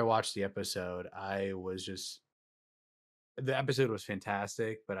after I watched the episode, the episode was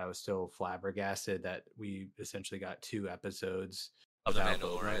fantastic, but I was still flabbergasted that we essentially got 2 episodes of the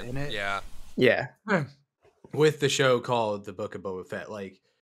Mandalorian in it. Yeah. With the show called The Book of Boba Fett,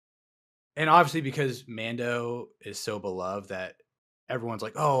 and obviously because Mando is so beloved that everyone's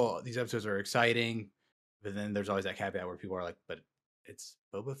like, "Oh, these episodes are exciting," but then there's always that caveat where people are like, "But it's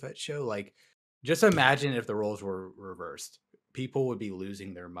Boba Fett show." Like, just imagine if the roles were reversed. People would be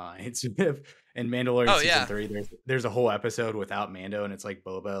losing their minds. If in Mandalorian season 3, there's a whole episode without Mando, and it's like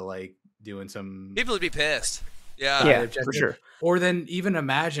Boba doing some. People would be pissed. Yeah, for sure. Or then even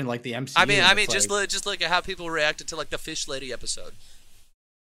imagine the MCU. I mean, just look at how people reacted to the Fish Lady episode.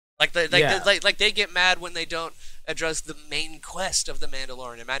 They get mad when they don't address the main quest of the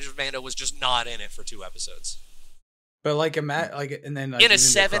Mandalorian. Imagine if Mando was just not in it for 2 episodes. But and then in a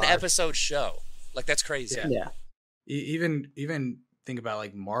 7-episode show, that's crazy. Yeah. Even think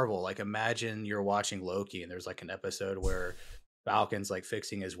about Marvel. Imagine you're watching Loki and there's an episode where Falcon's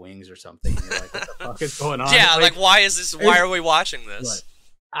fixing his wings or something. And you're like, what the fuck is going on? Yeah, why is this? Why are we watching this?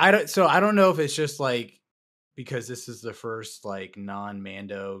 Right. I don't know if it's just because this is the first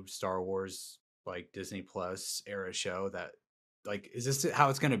non-Mando Star Wars Disney Plus era show that is this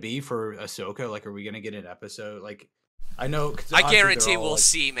how it's gonna be for Ahsoka? Are we gonna get an episode? I know. I guarantee we'll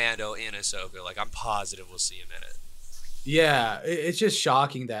see Mando in Ahsoka. I'm positive we'll see him in it. Yeah, it's just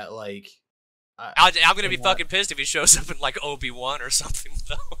shocking that like. I'm gonna be fucking pissed if he shows up in like Obi-Wan or something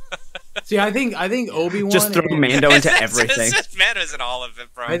though. See, I think Obi-Wan just throw Mando into everything. Mando's in all of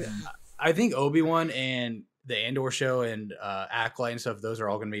it, bro. I think Obi-Wan and the Andor show and Acolyte and stuff, those are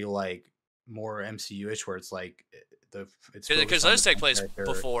all gonna be like more MCU-ish, where it's like because those take place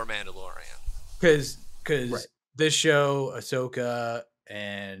before Mandalorian. Because this show, Ahsoka,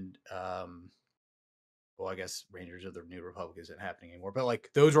 and well, I guess Rangers of the New Republic isn't happening anymore, but like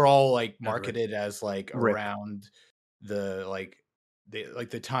those are all like marketed as like around the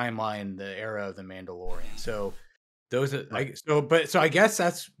the timeline, the era of the Mandalorian. So those are so I guess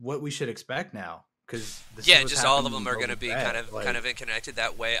that's what we should expect now. Just all of them are going to be kind of connected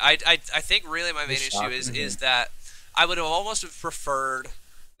that way. I think really my main issue is that I would have almost preferred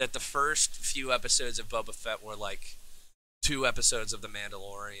that the first few episodes of Boba Fett were like 2 episodes of The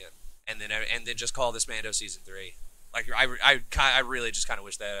Mandalorian, and then just call this Mando season 3. Like I really just kind of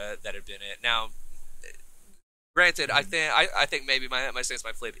wish that had been it. Now, granted, I think maybe my stance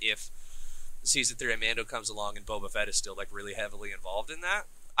might flip if season 3 of Mando comes along and Boba Fett is still like really heavily involved in that.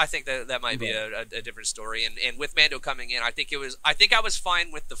 I think that might be a different story. And with Mando coming in, I think I was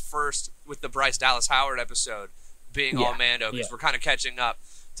fine with the Bryce Dallas Howard episode being all Mando, because we're kind of catching up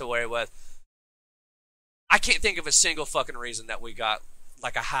to where it was. I can't think of a single fucking reason that we got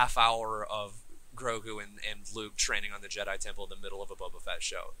like a half hour of Grogu and Luke training on the Jedi Temple in the middle of a Boba Fett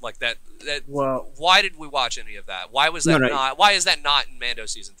show. Like that why did we watch any of that? Why was that not? Why is that not in Mando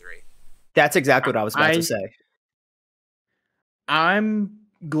season 3? That's exactly what I was about to say. I'm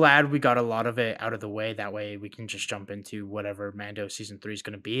glad we got a lot of it out of the way. That way we can just jump into whatever Mando season 3 is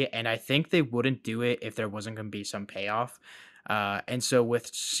going to be. And I think they wouldn't do it if there wasn't going to be some payoff. And so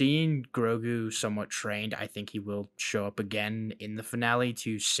with seeing Grogu somewhat trained, I think he will show up again in the finale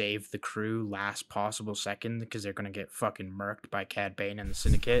to save the crew last possible second, because they're going to get fucking murked by Cad Bane and the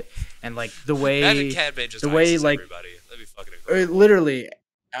Syndicate. And like the way Cad Bane just everybody. That'd be fucking incredible. Literally.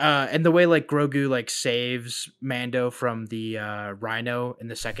 And the way like Grogu like saves Mando from the Rhino in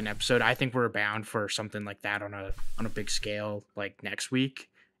the second episode, I think we're bound for something like that on a big scale like next week.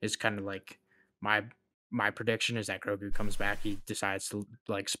 Is kind of like my prediction is that Grogu comes back, he decides to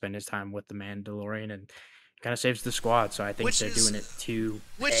like spend his time with the Mandalorian and kind of saves the squad. So I think they're doing it to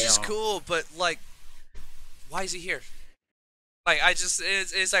which is cool, but like, why is he here? Like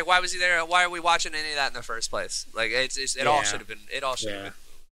it's like, why was he there? Why are we watching any of that in the first place? Like it all should have been. It all should have been.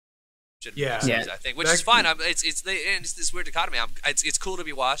 I think, which is fine. It's this weird dichotomy. It's cool to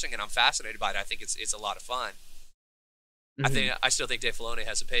be watching, and I'm fascinated by it. I think it's a lot of fun. Mm-hmm. I still think Dave Filoni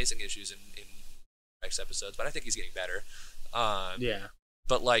has some pacing issues in next episodes, but I think he's getting better.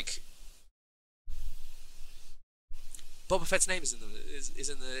 But like, Boba Fett's name is in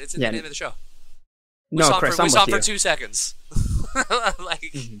the name of the show. We saw him for 2 seconds.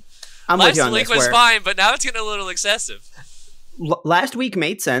 Like, Last week was fine, but now it's getting a little excessive. Last week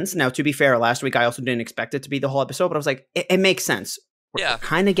made sense. Now, to be fair, last week I also didn't expect it to be the whole episode, but I was like, it makes sense. We're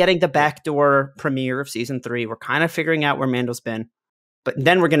kind of getting the backdoor premiere of season 3. We're kind of figuring out where Mando's been, but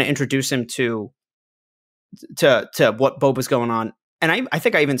then we're going to introduce him to what Boba's going on. And I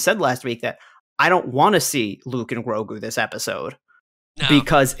think I even said last week that I don't want to see Luke and Grogu this episode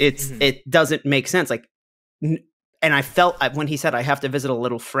because it doesn't make sense. Like, and I felt when he said I have to visit a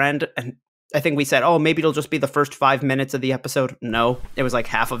little friend, and I think we said, oh, maybe it'll just be the first 5 minutes of the episode. No, it was like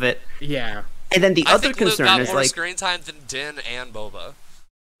half of it. Yeah. And then the I other think concern Luke got is more like screen time than Din and Boba.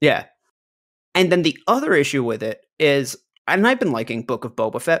 Yeah. And then the other issue with it is, and I've been liking Book of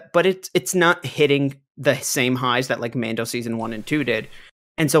Boba Fett, but it's not hitting the same highs that like Mando season 1 and 2 did.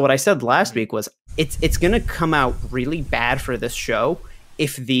 And so what I said last week was it's going to come out really bad for this show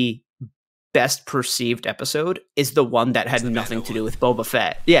if the best perceived episode is the one that had nothing to do with Boba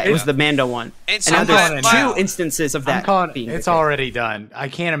Fett. Yeah, it was the Mando one. And now there's 2 instances of that being it's already done. I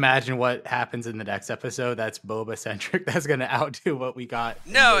can't imagine what happens in the next episode that's Boba-centric that's going to outdo what we got.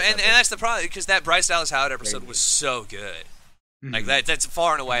 No, and that's the problem, because that Bryce Dallas Howard episode was so good. Like that's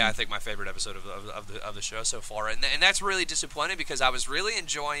far and away, I think, my favorite episode of the show so far, and that's really disappointing because I was really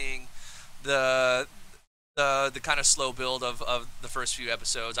enjoying the kind of slow build of the first few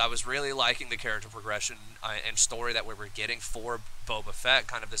episodes. I was really liking the character progression and story that we were getting for Boba Fett,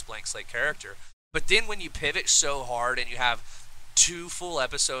 kind of this blank slate character. But then when you pivot so hard and you have 2 full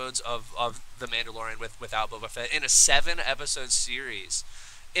episodes of The Mandalorian without Boba Fett in a 7-episode series,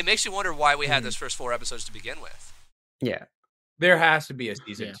 it makes you wonder why we had those first 4 episodes to begin with. Yeah. There has to be a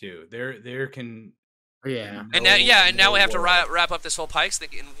season 2. There can. Yeah. And now we have to wrap up this whole Pikes thing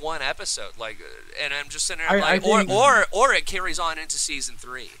in 1 episode. Like, and I'm just sitting there like, or it carries on into season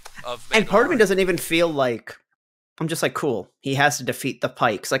 3 of Mandalorian. And part of me doesn't even feel like I'm just like, cool. He has to defeat the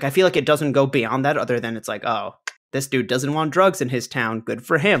Pikes. Like, I feel like it doesn't go beyond that other than it's like, oh, this dude doesn't want drugs in his town. Good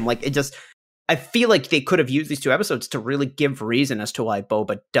for him. Like, it just, I feel like they could have used these 2 episodes to really give reason as to why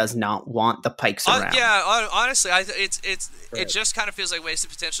Boba does not want the Pikes around. Yeah, honestly, it just kind of feels like wasted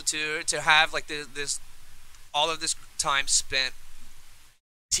potential to have like all of this time spent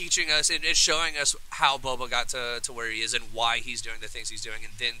teaching us and showing us how Boba got to where he is and why he's doing the things he's doing,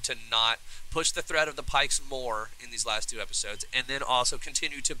 and then to not push the threat of the Pikes more in these last 2 episodes, and then also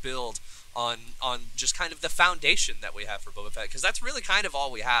continue to build on just kind of the foundation that we have for Boba Fett, because that's really kind of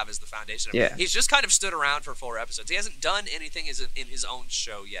all we have is the foundation. Yeah. He's just kind of stood around for 4 episodes. He hasn't done anything in his own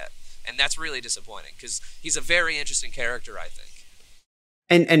show yet, and that's really disappointing because he's a very interesting character, I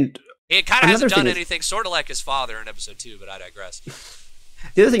think. And he kind of hasn't done anything, sort of like his father in episode 2, but I digress.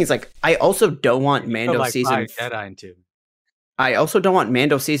 The other thing is, like, I also don't want Mando season. I also don't want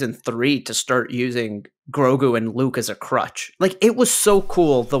Mando season 3 to start using Grogu and Luke as a crutch. Like, it was so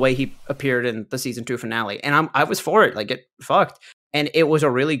cool the way he appeared in the season 2 finale, and I was for it. Like, it fucked, and it was a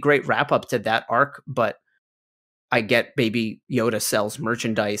really great wrap up to that arc. But I get Baby Yoda sells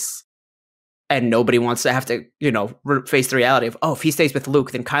merchandise, and nobody wants to have to, face the reality of, oh, if he stays with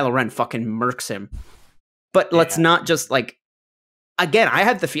Luke, then Kylo Ren fucking murks him. But let's not just like. Again, I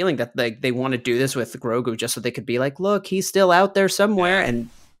have the feeling that they want to do this with Grogu just so they could be like, look, he's still out there somewhere, and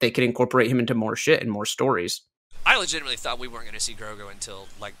they could incorporate him into more shit and more stories. I legitimately thought we weren't going to see Grogu until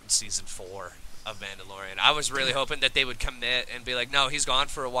like season 4 of Mandalorian. I was really hoping that they would commit and be like, no, he's gone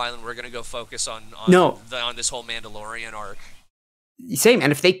for a while, and we're going to go focus on this whole Mandalorian arc. Same,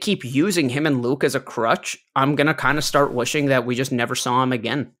 and if they keep using him and Luke as a crutch, I'm going to kind of start wishing that we just never saw him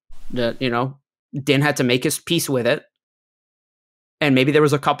again. That, Din had to make his peace with it. And maybe there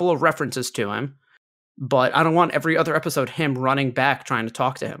was a couple of references to him, but I don't want every other episode him running back trying to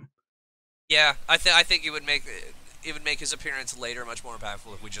talk to him. Yeah, I think it would make his appearance later much more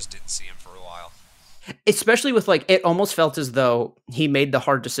impactful if we just didn't see him for a while. Especially with like, it almost felt as though he made the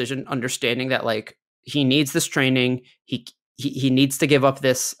hard decision, understanding that like he needs this training, he needs to give up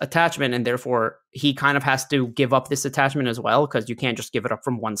this attachment, and therefore he kind of has to give up this attachment as well, because you can't just give it up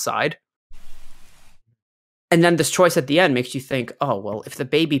from one side. And then this choice at the end makes you think, oh, well, if the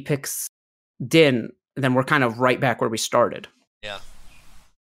baby picks Din, then we're kind of right back where we started. Yeah.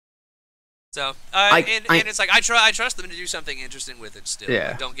 So, and it's like, I trust them to do something interesting with it still. Yeah.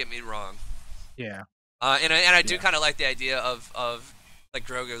 Like, don't get me wrong. Yeah. And I do kind of like the idea of like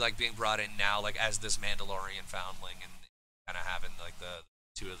Grogu like being brought in now like as this Mandalorian foundling, and kind of having like the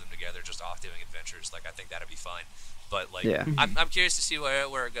 2 of them together just off doing adventures. Like, I think that'd be fun. But like, I'm curious to see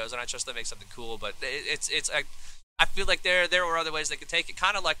where it goes, and I trust they make something cool. But I feel like there were other ways they could take it.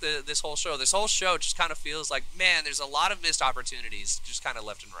 Kind of like this whole show. This whole show just kind of feels like, man, there's a lot of missed opportunities, just kind of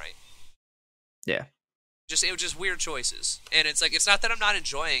left and right. Yeah. It was just weird choices, and it's like, it's not that I'm not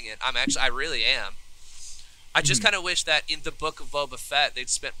enjoying it. I really am. I just kind of wish that in the book of Boba Fett they'd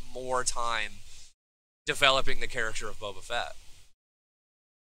spent more time developing the character of Boba Fett.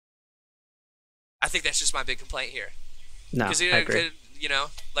 I think that's just my big complaint here. No, I agree.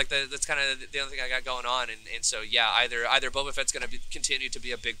 Like that's kind of the only thing I got going on, and so yeah, either Boba Fett's going to continue to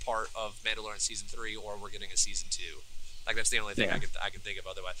be a big part of Mandalorian season 3, or we're getting a season 2. Like, that's the only thing I can think of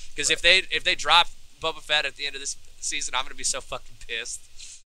otherwise. Because if they drop Boba Fett at the end of this season, I'm going to be so fucking pissed.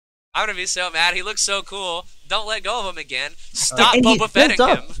 I'm going to be so mad. He looks so cool. Don't let go of him again. Stop Boba Fetting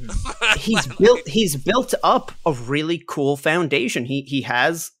him. He's built up a really cool foundation. He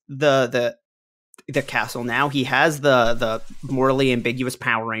has the castle now. He has the morally ambiguous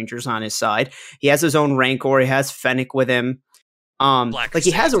Power Rangers on his side. He has his own Rancor. He has Fennec with him.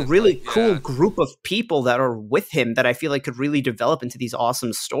 He has a really cool group of people that are with him that I feel like could really develop into these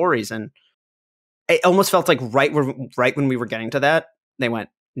awesome stories. And it almost felt like right when we were getting to that, they went,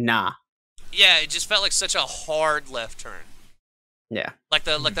 nah. Yeah, it just felt like such a hard left turn. Yeah. Like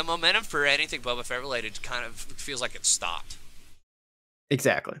the momentum for anything Boba Fett related kind of feels like it stopped.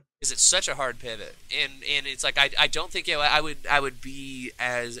 Exactly. Because it's such a hard pivot, and it's like I don't think I would be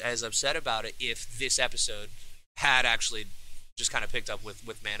as upset about it if this episode had actually just kind of picked up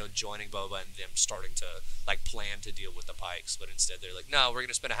with Mando joining Boba and them starting to like plan to deal with the Pikes, but instead they're like, no, we're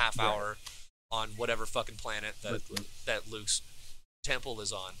gonna spend a half hour on whatever fucking planet that Luke's temple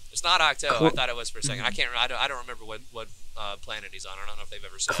is on. It's not Ahch-To. Cool. I thought it was for a second. I don't remember what planet he's on. I don't know if they've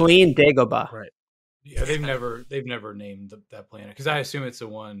ever said Clean Dagobah. Right. Yeah, they've never named that planet, because I assume it's the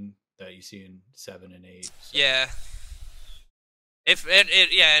one that you see in 7 and 8. So. Yeah. If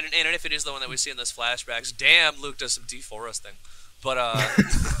if it is the one that we see in those flashbacks, damn, Luke does some deforesting. But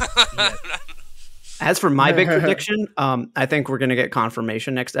As for my big prediction, I think we're gonna get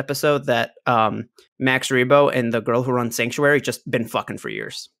confirmation next episode that Max Rebo and the girl who runs Sanctuary just been fucking for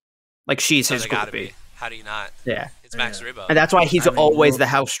years. Like she's his groupie. How do you not? Yeah, it's Max Rebo, and that's why he's always the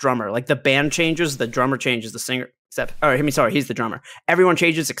house drummer. Like the band changes, the drummer changes, the singer except. Or I mean, sorry, he's the drummer. Everyone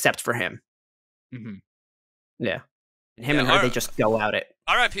changes except for him. Mm-hmm. Yeah, and him and her, they just go at it.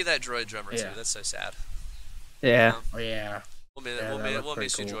 R.I.P. that droid drummer too. That's so sad. Yeah. Oh yeah. We'll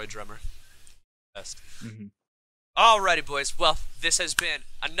miss you, droid drummer. Best. Mm-hmm. Alrighty, boys. Well, this has been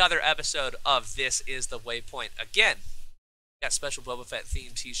another episode of This Is the Waypoint. Again, we got special Boba Fett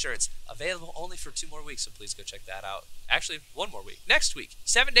themed t-shirts available only for 2 more weeks, so please go check that out. Actually, 1 more week. Next week.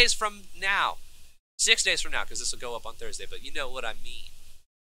 7 days from now. 6 days from now, because this will go up on Thursday, but you know what I mean.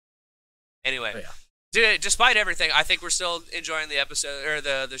 Anyway, despite everything, I think we're still enjoying the episode, or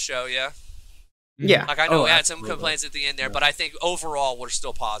the show, yeah? Yeah. Like, I know we had some complaints at the end there, but I think overall we're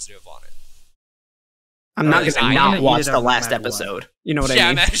still positive on it. I'm not going to not watch the last episode. You know what I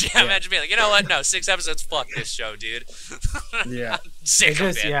mean? Imagine being like, you know what? No, 6 episodes, fuck this show, dude. Yeah. Sick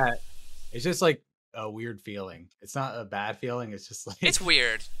of it. Yeah. It's just like a weird feeling. It's not a bad feeling. It's just like... It's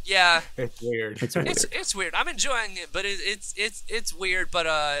weird. Yeah. It's weird. It's weird. I'm enjoying it, but it's weird, but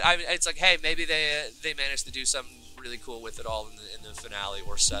it's like, hey, maybe they managed to do something really cool with it all in the finale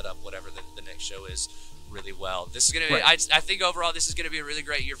or set up whatever the next show is really well. This is gonna be I think overall this is gonna be a really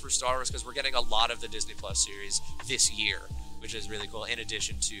great year for Star Wars because we're getting a lot of the Disney Plus series this year, which is really cool, in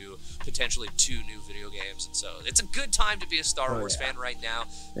addition to potentially 2 new video games. And so it's a good time to be a Star Wars fan right now.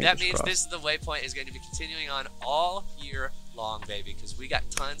 That means This Is the Waypoint is going to be continuing on all year long, baby, because we got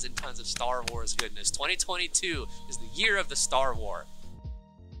tons and tons of Star Wars goodness. 2022 is the year of the Star War.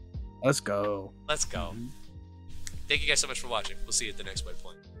 Let's go. Let's go. Mm-hmm. Thank you guys so much for watching. We'll see you at the next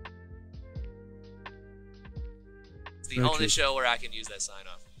waypoint. It's the only show where I can use that sign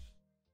off.